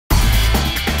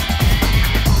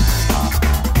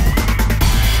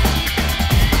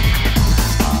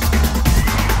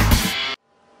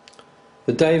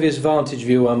The Davis Vantage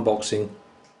View unboxing.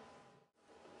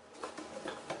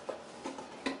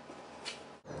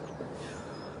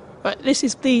 Right, this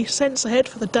is the sensor head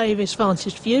for the Davis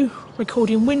Vantage View,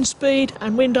 recording wind speed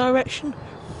and wind direction,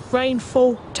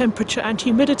 rainfall, temperature and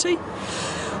humidity.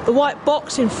 The white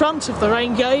box in front of the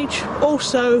rain gauge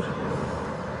also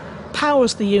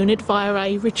powers the unit via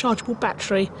a rechargeable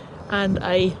battery and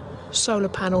a solar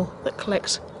panel that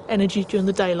collects energy during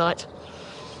the daylight.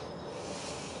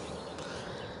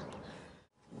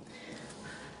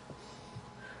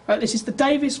 Right, this is the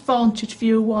Davis Vantage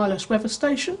View wireless weather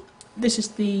station. This is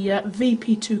the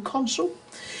VP2 console.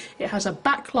 It has a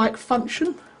backlight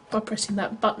function by pressing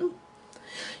that button.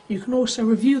 You can also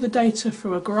review the data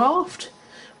through a graph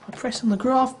by pressing the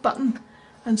graph button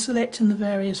and selecting the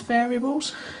various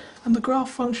variables, and the graph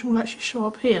function will actually show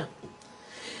up here.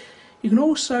 You can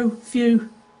also view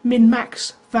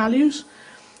min-max values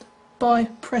by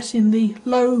pressing the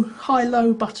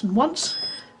high-low button once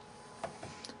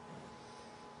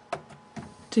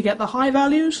to get the high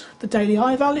values, the daily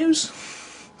high values.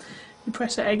 You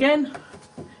press it again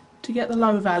to get the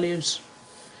low values.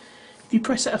 If you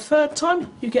press it a third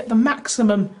time, you get the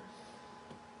maximum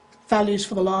values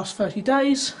for the last 30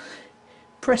 days.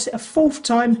 Press it a fourth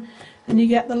time and you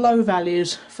get the low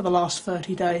values for the last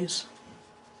 30 days.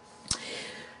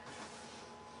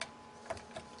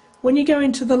 When you go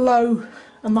into the low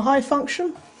and the high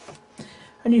function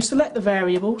and you select the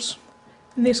variables,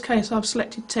 in this case I've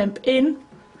selected temp in,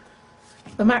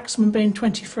 the maximum being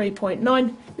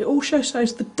 23.9, it also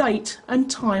shows the date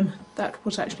and time that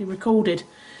was actually recorded.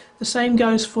 The same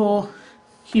goes for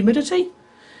humidity,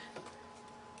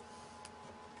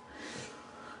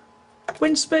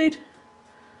 wind speed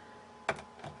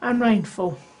and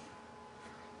rainfall.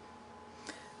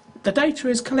 The data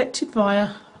is collected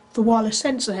via the wireless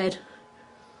sensor head